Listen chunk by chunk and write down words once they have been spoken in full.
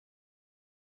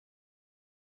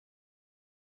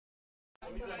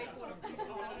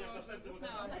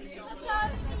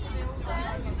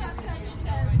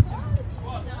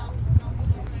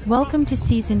Welcome to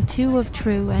Season 2 of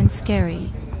True and Scary.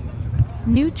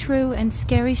 New true and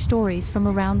scary stories from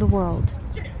around the world.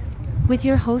 With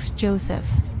your host Joseph.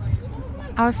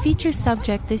 Our feature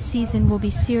subject this season will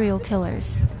be serial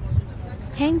killers.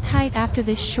 Hang tight. After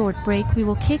this short break we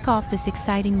will kick off this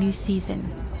exciting new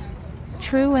season.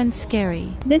 True and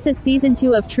Scary. This is Season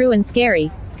 2 of True and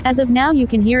Scary. As of now you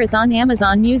can hear us on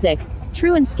Amazon Music.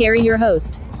 True and Scary, your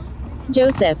host,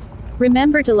 Joseph.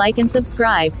 Remember to like and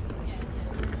subscribe.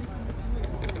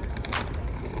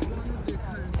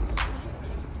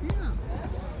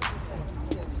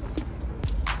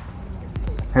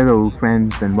 Hello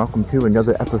friends, and welcome to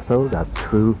another episode of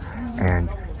True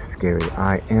and Scary.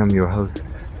 I am your host,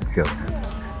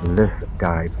 Joseph. Let's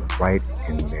dive right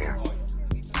in there.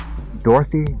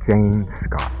 Dorothy Jane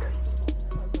Scott.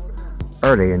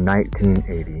 Early in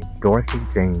 1980, Dorothy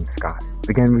Jane Scott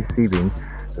began receiving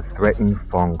the threatening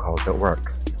phone calls at work.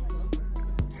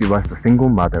 She was the single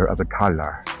mother of a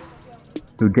toddler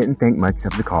who didn't think much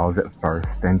of the calls at first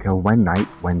until one night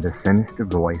when the sinister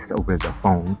voice over the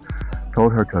phone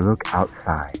told her to look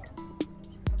outside.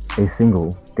 A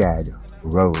single dead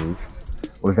Rose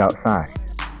was outside,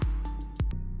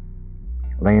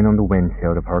 laying on the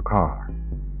windshield of her car.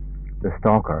 The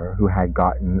stalker, who had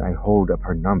gotten a hold of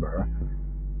her number,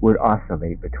 would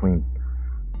oscillate between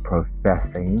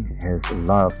professing his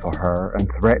love for her and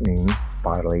threatening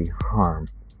bodily harm.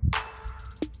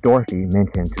 Dorothy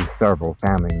mentioned to several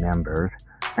family members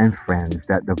and friends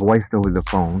that the voice over the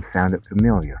phone sounded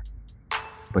familiar,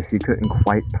 but she couldn't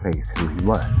quite place who he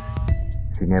was.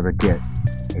 She never did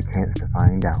a chance to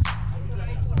find out.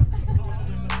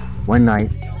 One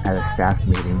night at a staff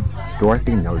meeting,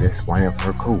 Dorothy noticed one of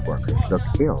her co-workers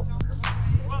looked ill.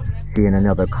 She and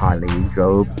another colleague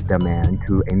drove the man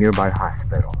to a nearby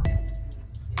hospital.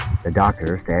 The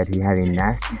doctor said he had a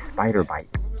nasty spider bite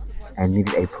and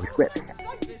needed a prescription.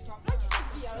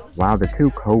 While the two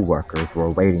co-workers were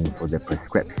waiting for the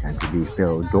prescription to be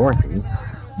filled, Dorothy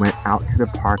went out to the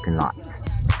parking lot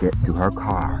to get to her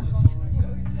car.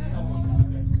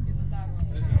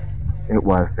 It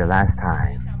was the last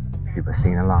time she was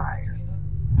seen alive.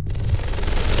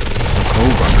 Her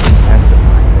co-worker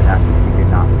testified that after she did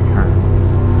not return,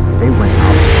 they went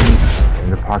out to meet her in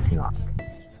the parking lot.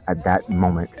 At that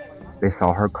moment, they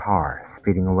saw her car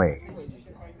speeding away,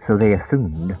 so they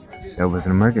assumed there was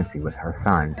an emergency with her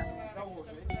son.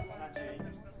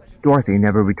 Dorothy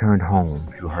never returned home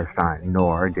to her son,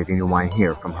 nor did anyone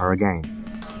hear from her again.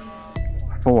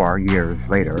 4 years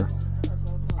later,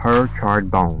 her charred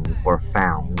bones were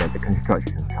found at the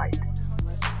construction site,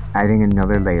 adding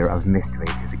another layer of mystery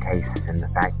to the case and the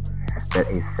fact that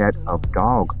a set of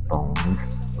dog bones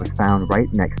was found right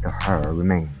next to her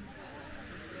remains.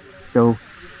 Though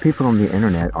people on the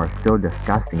internet are still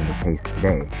discussing the case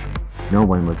today, no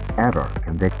one was ever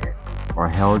convicted or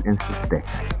held in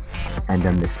suspicion, and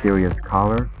the mysterious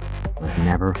caller was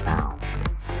never found.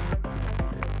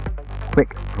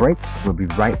 Quick break, we'll be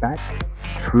right back.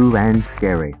 True and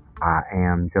Scary. I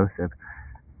am Joseph.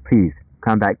 Please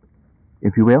come back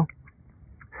if you will.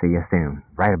 See you soon,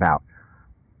 right about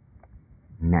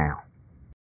now.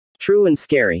 True and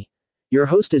Scary. Your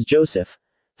host is Joseph.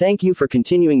 Thank you for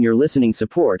continuing your listening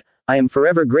support. I am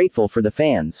forever grateful for the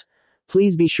fans.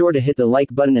 Please be sure to hit the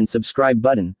like button and subscribe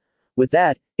button. With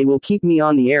that, it will keep me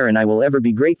on the air and I will ever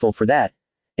be grateful for that.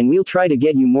 And we'll try to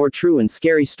get you more true and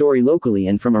scary story locally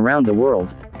and from around the world.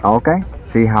 Okay,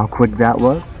 see how quick that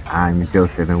was? I'm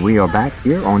Joseph and we are back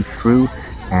here on True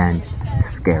and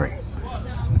Scary.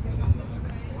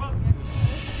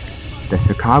 The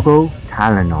Chicago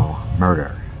Tylenol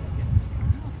murders.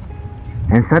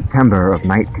 In September of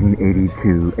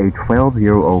 1982, a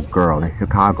 12-year-old girl in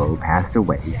Chicago passed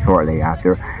away shortly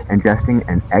after ingesting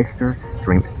an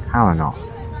extra-strength Tylenol.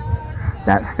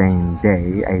 That same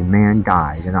day, a man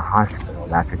died in a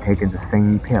hospital after taking the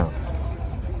same pill.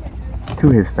 2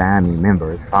 of his family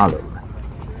members followed.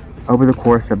 Over the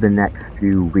course of the next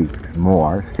few weeks,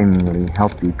 more seemingly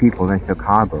healthy people in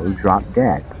Chicago dropped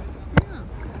dead.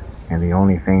 And the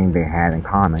only thing they had in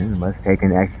common was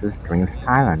taking extra-strength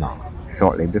Tylenol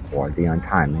shortly before the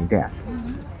untimely death.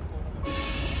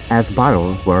 As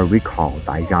bottles were recalled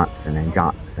by Johnson &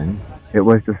 Johnson, it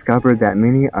was discovered that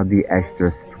many of the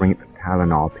extra-strength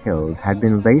Tylenol pills had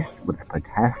been laced with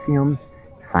potassium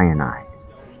cyanide.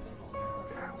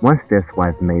 Once this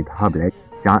was made public,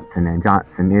 Johnson &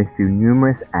 Johnson issued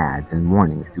numerous ads and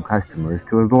warnings to customers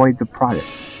to avoid the product.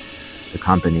 The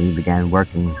company began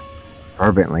working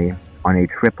fervently on a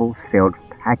triple-sealed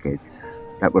package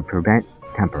that would prevent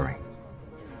tampering.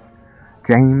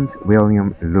 James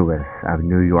William Lewis of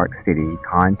New York City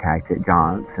contacted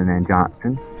Johnson &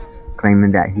 Johnson,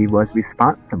 claiming that he was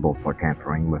responsible for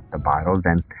tampering with the bottles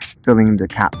and filling the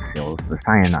capsules with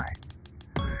cyanide.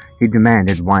 He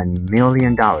demanded $1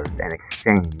 million in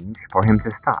exchange for him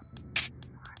to stop.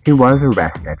 He was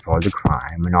arrested for the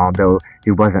crime, and although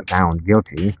he wasn't found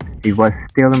guilty, he was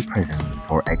still imprisoned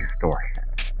for extortion.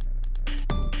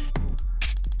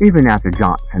 Even after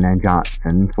Johnson &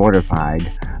 Johnson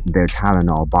fortified their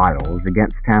Tylenol bottles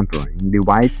against tampering, the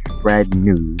widespread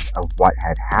news of what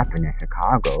had happened in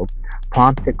Chicago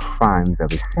prompted crimes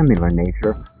of a similar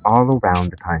nature all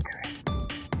around the country.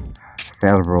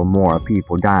 Several more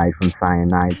people died from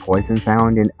cyanide poison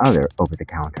found in other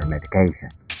over-the-counter medication.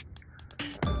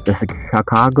 The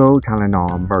Chicago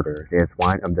Tylenol murders is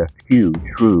one of the few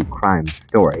true crime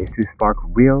stories to spark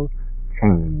real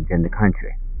change in the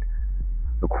country.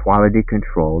 The quality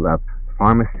control of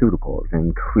pharmaceuticals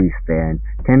increased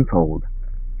tenfold,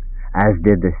 as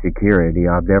did the security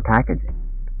of their packaging.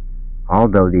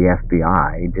 Although the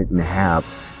FBI didn't have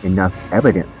enough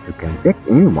evidence to convict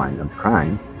anyone of the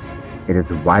crime, it is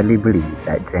widely believed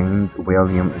that James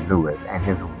William Lewis and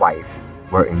his wife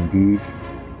were indeed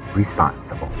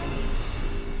responsible.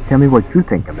 Tell me what you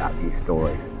think about these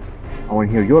stories. I want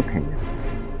to hear your opinion.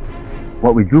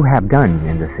 What would you have done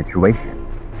in this situation?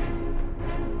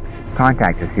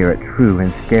 Contact us here at True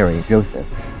and Scary Joseph.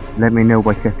 Let me know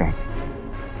what you think.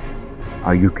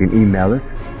 Or you can email us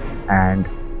and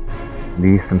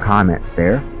leave some comments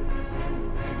there.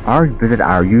 Or visit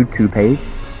our YouTube page.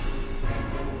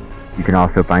 You can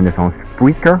also find us on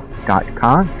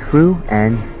Spreaker.com, True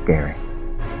and Scary.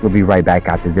 We'll be right back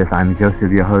after this. I'm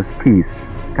Joseph, your host. Please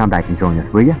come back and join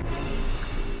us, will you?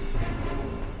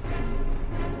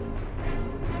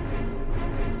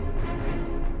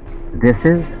 This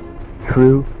is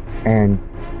True and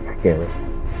Scary.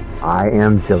 I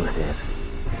am Joseph.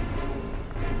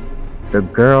 The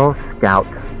Girl Scout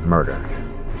Murders.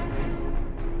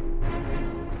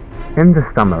 In the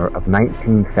summer of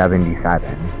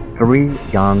 1977, 3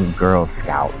 young Girl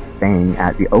Scouts staying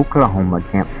at the Oklahoma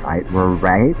campsite were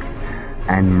raped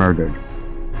and murdered.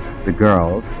 The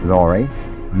girls, Lori,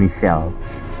 Michelle,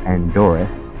 and Doris,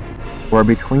 were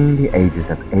between the ages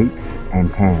of 8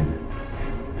 and 10.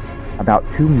 About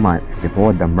 2 months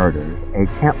before the murders, a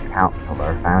camp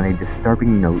counselor found a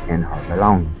disturbing note in her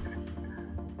belongings.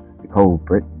 The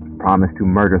culprit promised to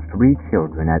murder 3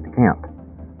 children at the camp.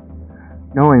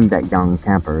 Knowing that young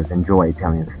campers enjoy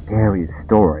telling scary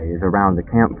stories around the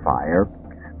campfire,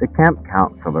 the camp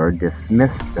counselor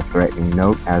dismissed the threatening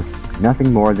note as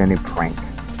nothing more than a prank,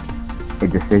 a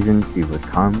decision she would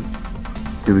come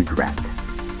to regret.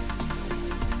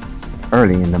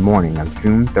 Early in the morning of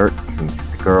June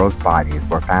 13th, the girls' bodies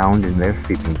were found in their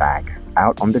sleeping bags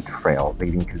out on the trail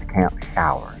leading to the camp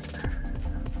showers.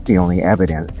 The only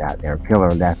evidence that their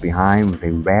killer left behind was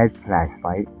a red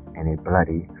flashlight and a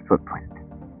bloody footprint.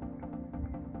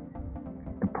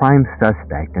 The prime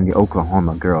suspect in the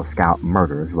Oklahoma Girl Scout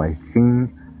murders was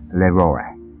Jean Leroy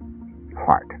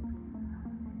Hart,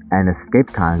 an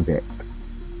escaped convict.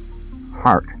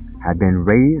 Hart had been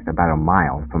raised about a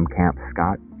mile from Camp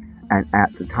Scott, and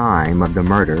at the time of the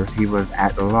murders, he was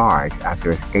at large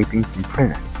after escaping from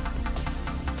prison,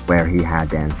 where he had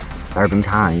been serving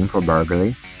time for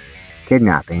burglary,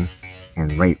 kidnapping,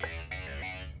 and rape.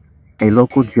 A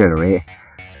local jury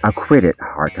acquitted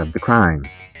Hart of the crime.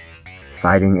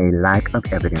 Citing a lack of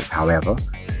evidence, however,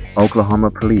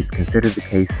 Oklahoma police considered the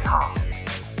case solved.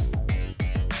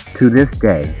 To this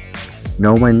day,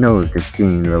 no one knows if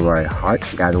Jean Leroy Hart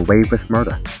got away with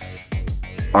murder,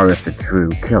 or if the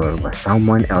true killer was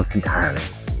someone else entirely.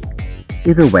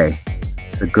 Either way,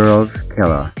 the girl's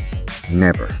killer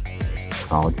never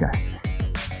saw justice.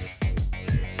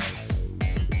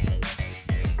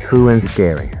 True and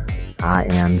Scary. I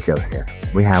am Joseph.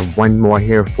 We have one more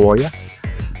here for you.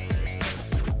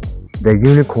 The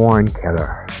Unicorn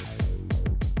Killer.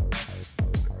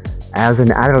 As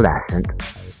an adolescent,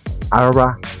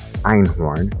 Ira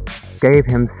Einhorn gave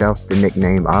himself the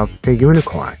nickname of the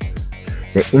Unicorn,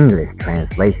 the English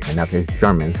translation of his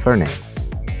German surname.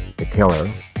 The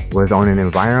killer was an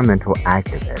environmental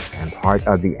activist and part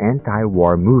of the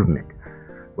anti-war movement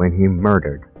when he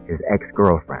murdered his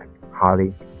ex-girlfriend,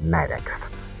 Holly Maddox.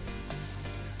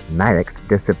 Maddox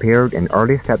disappeared in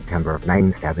early September of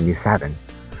 1977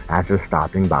 after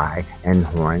stopping by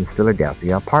Einhorn's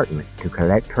Philadelphia apartment to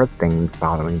collect her things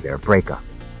following their breakup.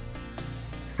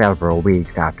 Several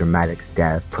weeks after Maddox's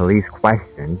death, police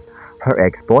questioned her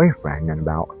ex-boyfriend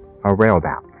about her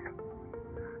whereabouts,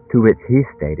 to which he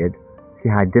stated she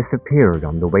had disappeared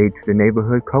on the way to the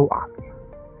neighborhood co-op.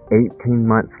 18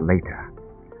 months later,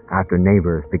 After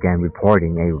neighbors began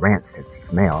reporting a rancid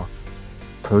smell,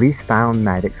 police found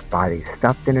Maddox's body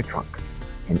stuffed in a trunk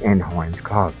in Einhorn's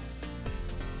closet.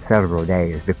 Several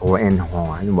days before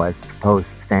Einhorn was supposed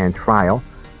to stand trial,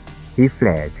 he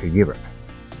fled to Europe.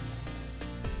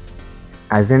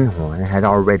 As Einhorn had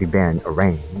already been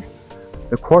arraigned,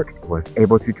 the court was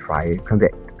able to try to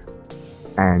convict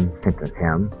and sentence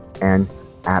him in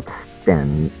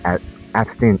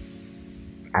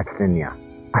absentia.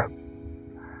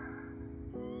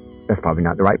 That's probably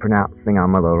not the right pronouncing.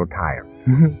 I'm a little tired.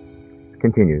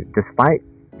 Continued. Despite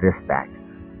this fact,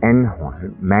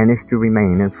 Einhorn managed to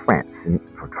remain in France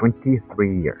for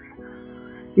 23 years,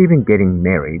 even getting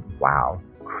married while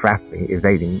craftily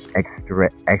evading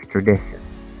extradition.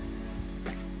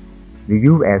 The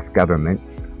U.S. government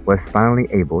was finally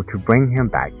able to bring him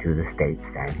back to the States,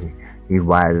 and he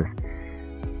was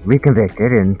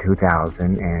reconvicted in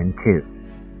 2002.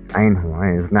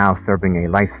 Einhorn is now serving a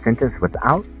life sentence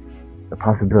without the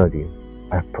possibility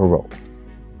of parole.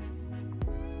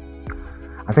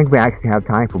 I think we actually have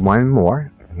time for one more.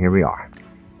 Here we are.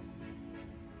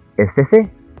 Isisi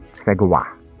Segawa.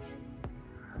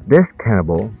 This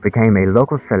cannibal became a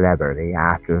local celebrity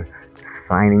after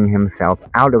signing himself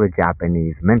out of a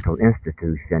Japanese mental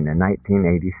institution in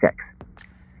 1986.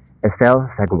 Issei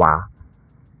Segawa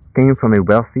came from a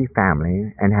wealthy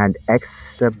family and had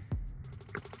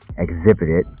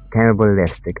exhibited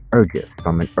cannibalistic urges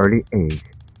from an early age,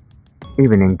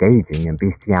 even engaging in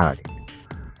bestiality.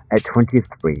 At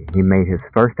 23, he made his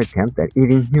first attempt at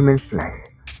eating human flesh,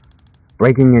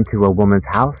 breaking into a woman's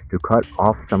house to cut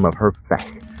off some of her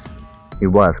flesh. He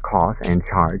was caught and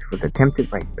charged with attempted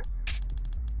rape.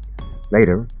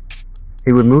 Later,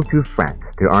 he would move to France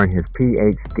to earn his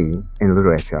PhD in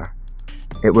literature.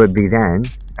 It would be then,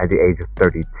 at the age of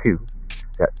 32,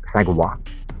 that Segawa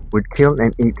would kill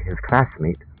and eat his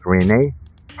classmate, René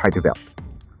Hartevelt.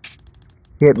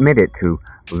 He admitted to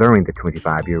luring the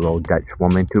 25-year-old Dutch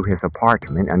woman to his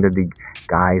apartment under the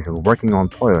guise of working on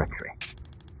poetry.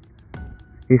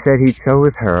 He said he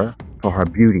chose her for her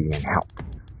beauty and health,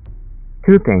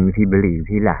 two things he believed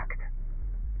he lacked.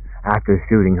 After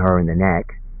shooting her in the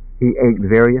neck, he ate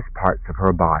various parts of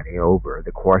her body over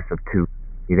the course of 2.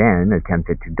 He then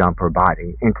attempted to dump her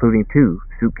body, including 2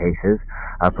 suitcases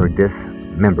of her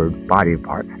dismembered body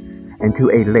parts, into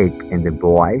a lake in the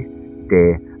Bois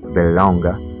de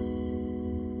Boulogne,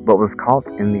 but was caught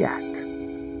in the act.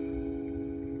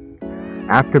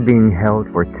 After being held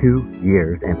for 2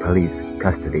 years in police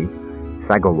custody,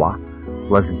 Segawa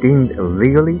was deemed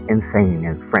legally insane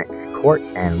in French court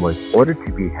and was ordered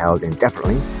to be held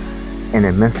indefinitely in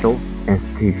a mental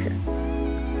institution.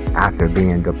 After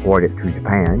being deported to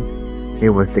Japan, he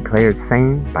was declared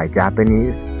sane by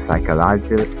Japanese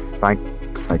psychologists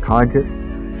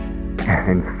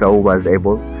and so was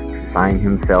able to sign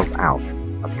himself out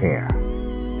of care.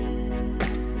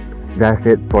 That's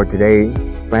it for today,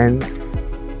 friends.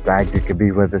 Glad you could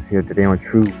be with us here today on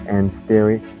True and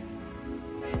Scary.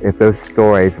 If those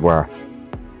stories were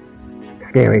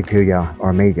scary to you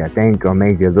or made you think or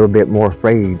made you a little bit more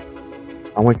afraid,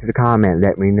 I want you to comment,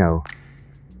 let me know.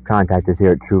 Contact us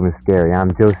here at True and Scary.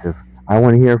 I'm Joseph. I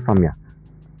want to hear from you.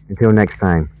 Until next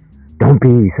time, don't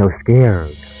be so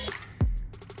scared.